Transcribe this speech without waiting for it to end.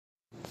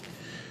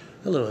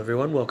Hello,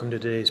 everyone. Welcome to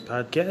today's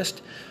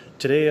podcast.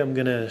 Today, I'm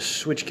going to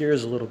switch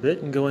gears a little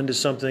bit and go into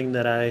something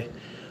that I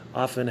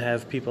often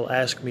have people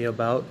ask me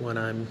about when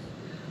I'm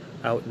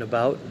out and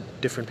about,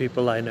 different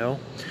people I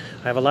know.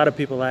 I have a lot of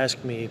people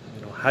ask me,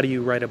 how do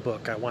you write a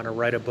book? I want to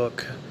write a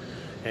book.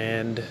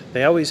 And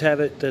they always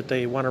have it that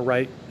they want to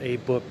write a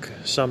book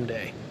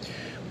someday.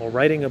 Well,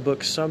 writing a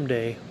book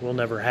someday will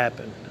never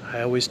happen.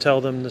 I always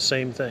tell them the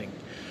same thing.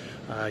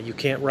 You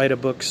can't write a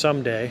book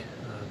someday.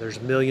 There's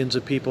millions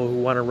of people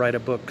who want to write a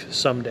book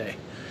someday.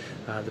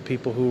 The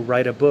people who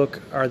write a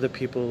book are the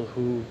people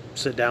who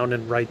sit down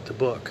and write the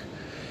book.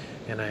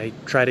 And I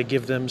try to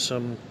give them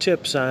some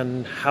tips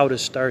on how to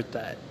start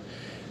that.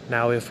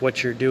 Now, if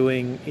what you're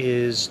doing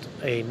is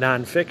a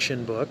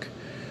nonfiction book,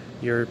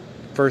 your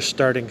first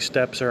starting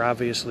steps are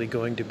obviously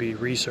going to be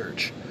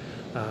research.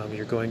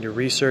 You're going to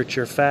research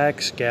your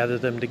facts, gather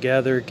them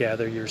together,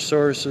 gather your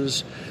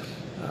sources,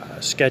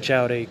 sketch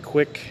out a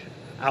quick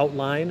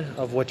outline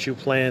of what you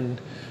plan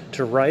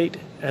to write,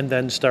 and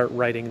then start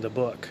writing the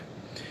book.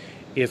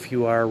 If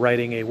you are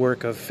writing a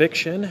work of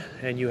fiction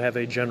and you have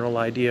a general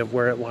idea of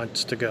where it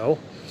wants to go,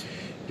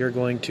 you're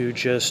going to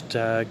just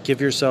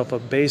give yourself a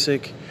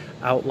basic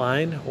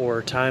outline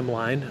or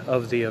timeline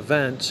of the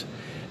events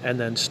and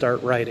then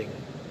start writing.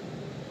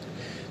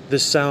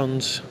 This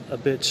sounds a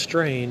bit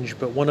strange,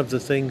 but one of the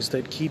things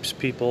that keeps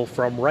people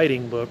from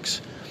writing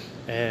books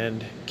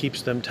and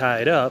keeps them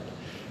tied up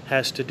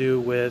has to do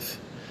with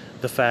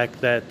the fact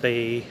that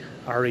they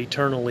are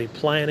eternally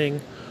planning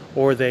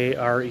or they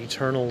are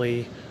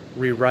eternally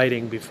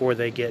rewriting before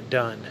they get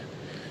done.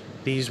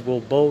 These will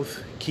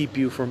both keep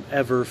you from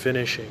ever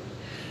finishing.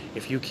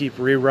 If you keep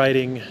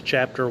rewriting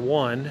chapter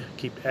 1,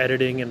 keep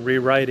editing and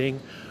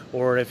rewriting,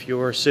 or if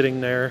you're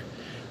sitting there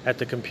at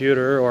the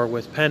computer or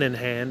with pen in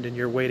hand and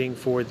you're waiting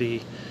for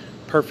the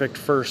perfect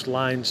first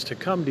lines to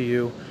come to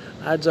you,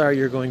 odds are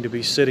you're going to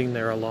be sitting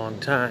there a long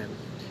time.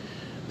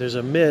 There's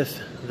a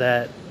myth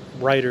that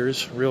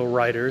writers, real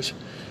writers,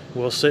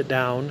 will sit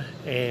down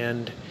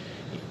and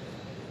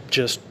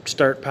just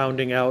start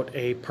pounding out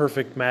a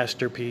perfect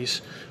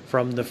masterpiece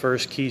from the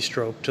first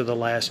keystroke to the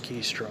last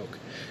keystroke.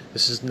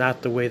 This is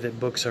not the way that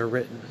books are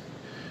written.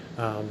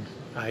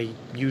 I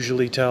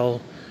usually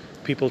tell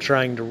people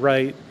trying to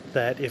write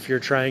that if you're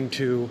trying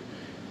to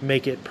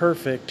make it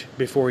perfect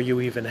before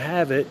you even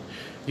have it,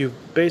 you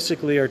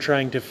basically are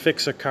trying to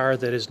fix a car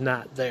that is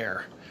not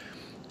there.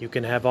 You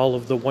can have all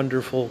of the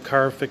wonderful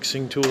car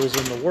fixing tools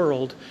in the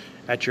world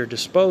at your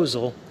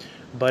disposal,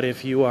 but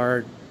if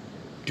you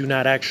do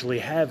not actually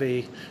have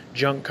a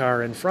junk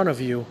car in front of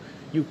you,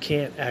 you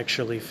can't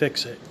actually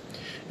fix it.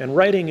 And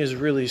writing is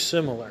really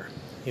similar.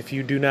 If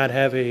you do not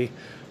have a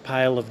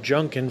pile of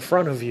junk in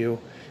front of you,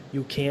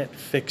 you can't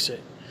fix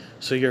it.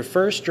 So your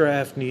first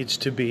draft needs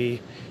to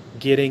be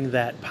getting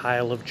that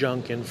pile of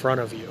junk in front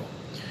of you.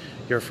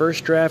 Your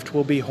first draft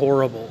will be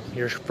horrible.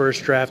 Your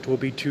first draft will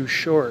be too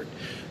short.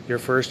 Your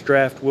first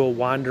draft will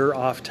wander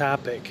off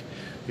topic.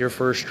 Your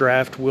first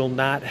draft will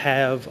not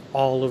have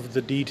all of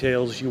the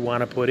details you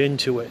want to put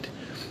into it.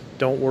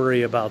 Don't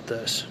worry about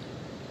this.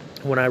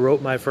 When I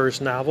wrote my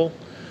first novel,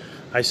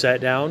 I sat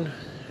down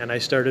and I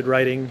started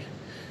writing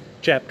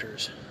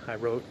chapters. I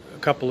wrote a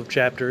couple of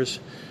chapters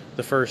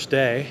the first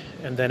day,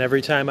 and then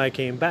every time I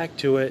came back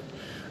to it,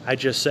 I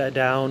just sat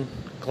down,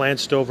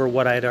 glanced over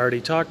what I had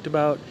already talked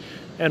about,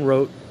 and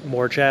wrote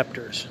more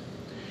chapters.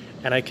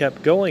 And I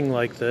kept going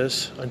like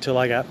this until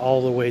I got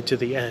all the way to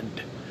the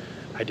end.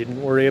 I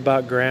didn't worry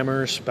about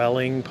grammar,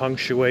 spelling,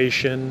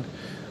 punctuation,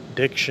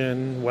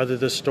 diction, whether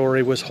the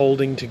story was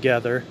holding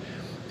together.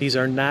 These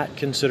are not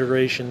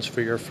considerations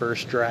for your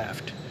first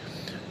draft.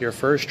 Your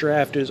first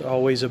draft is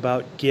always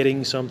about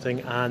getting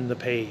something on the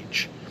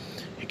page.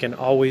 It can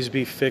always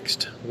be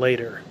fixed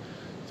later.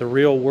 The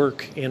real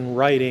work in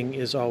writing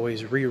is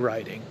always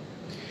rewriting.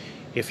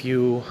 If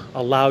you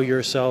allow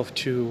yourself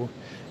to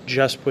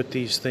just put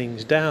these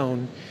things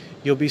down,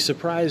 you'll be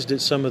surprised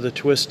at some of the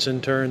twists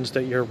and turns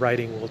that your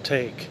writing will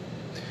take.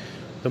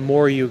 The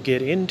more you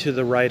get into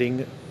the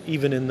writing,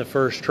 even in the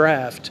first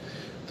draft,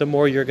 the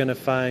more you're going to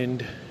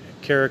find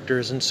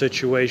characters and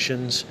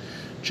situations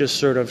just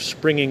sort of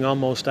springing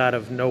almost out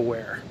of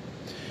nowhere.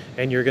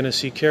 And you're going to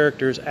see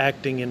characters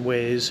acting in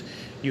ways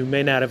you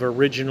may not have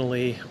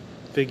originally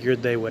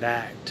figured they would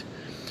act.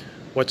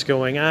 What's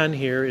going on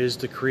here is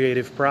the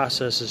creative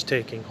process is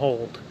taking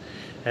hold.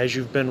 As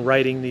you've been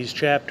writing these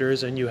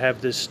chapters and you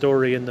have this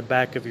story in the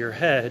back of your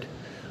head,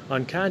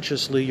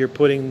 unconsciously you're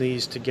putting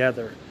these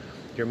together.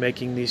 You're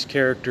making these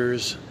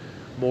characters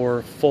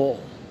more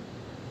full.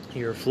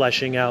 You're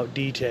fleshing out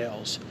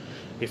details.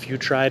 If you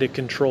try to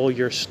control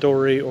your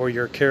story or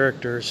your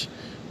characters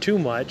too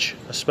much,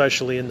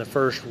 especially in the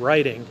first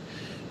writing,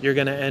 you're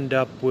going to end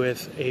up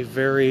with a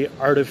very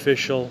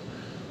artificial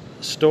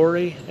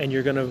story, and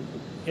you're going to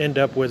end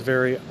up with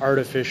very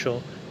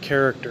artificial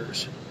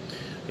characters.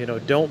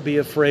 Don't be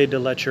afraid to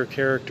let your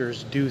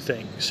characters do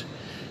things.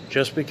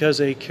 Just because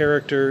a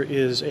character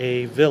is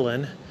a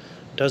villain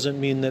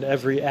doesn't mean that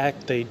every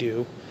act they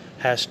do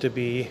has to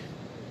be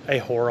a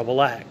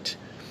horrible act.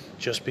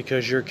 Just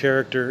because your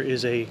character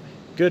is a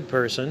good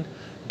person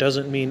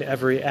doesn't mean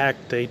every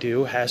act they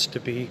do has to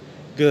be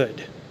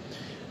good.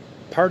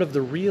 Part of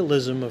the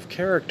realism of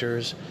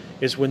characters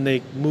is when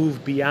they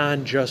move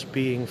beyond just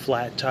being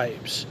flat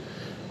types.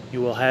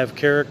 You will have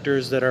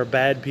characters that are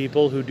bad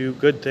people who do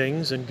good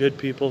things and good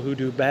people who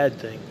do bad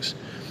things.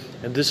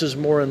 And this is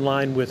more in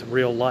line with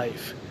real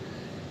life.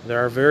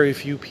 There are very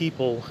few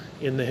people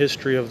in the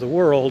history of the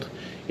world,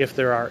 if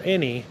there are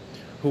any,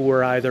 who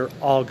were either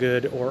all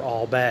good or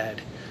all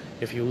bad.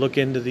 If you look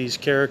into these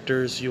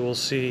characters, you will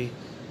see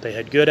they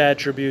had good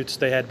attributes,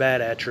 they had bad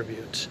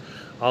attributes.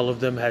 All of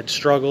them had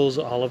struggles,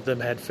 all of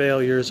them had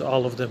failures,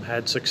 all of them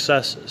had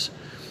successes.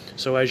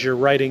 So as you're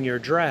writing your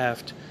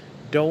draft,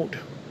 don't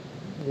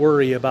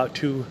worry about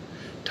too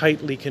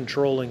tightly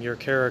controlling your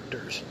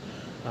characters.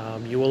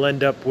 You will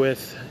end up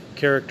with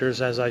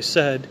characters, as I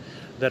said,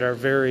 that are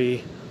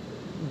very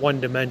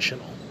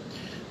one-dimensional.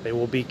 They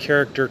will be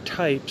character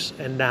types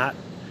and not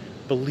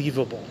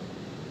believable.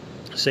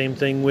 Same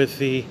thing with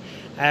the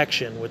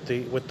action, with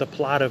the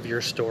plot of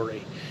your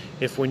story.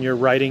 If when you're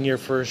writing your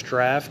first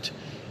draft,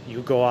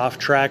 you go off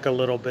track a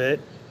little bit,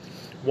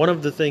 one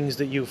of the things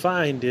that you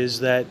find is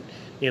that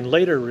in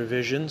later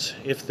revisions,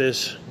 if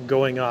this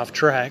going off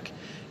track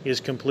is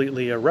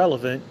completely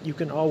irrelevant, you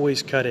can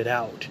always cut it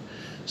out.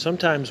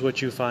 Sometimes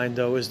what you find,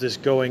 though, is this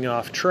going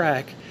off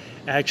track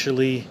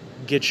actually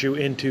gets you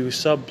into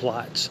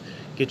subplots,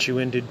 gets you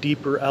into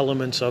deeper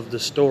elements of the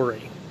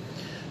story.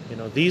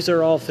 These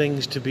are all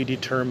things to be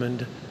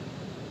determined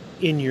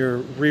in your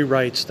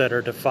rewrites that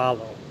are to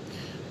follow.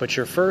 But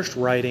your first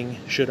writing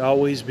should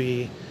always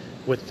be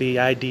with the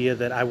idea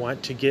that I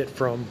want to get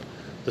from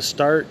the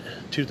start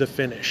to the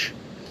finish.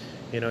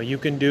 You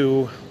can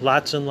do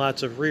lots and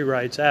lots of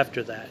rewrites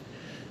after that.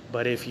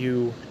 But if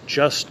you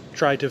just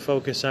try to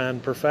focus on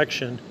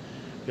perfection,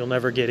 you'll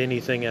never get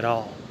anything at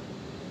all.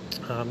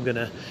 I'm going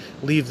to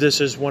leave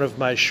this as one of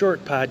my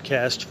short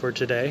podcasts for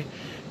today,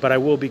 but I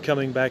will be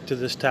coming back to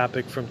this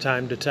topic from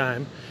time to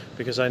time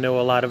because I know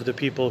a lot of the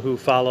people who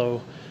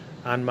follow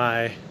on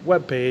my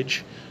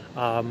webpage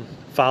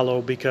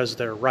follow because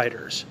they're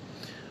writers.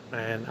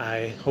 And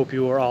I hope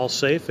you are all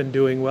safe and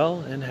doing well,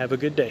 and have a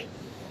good day.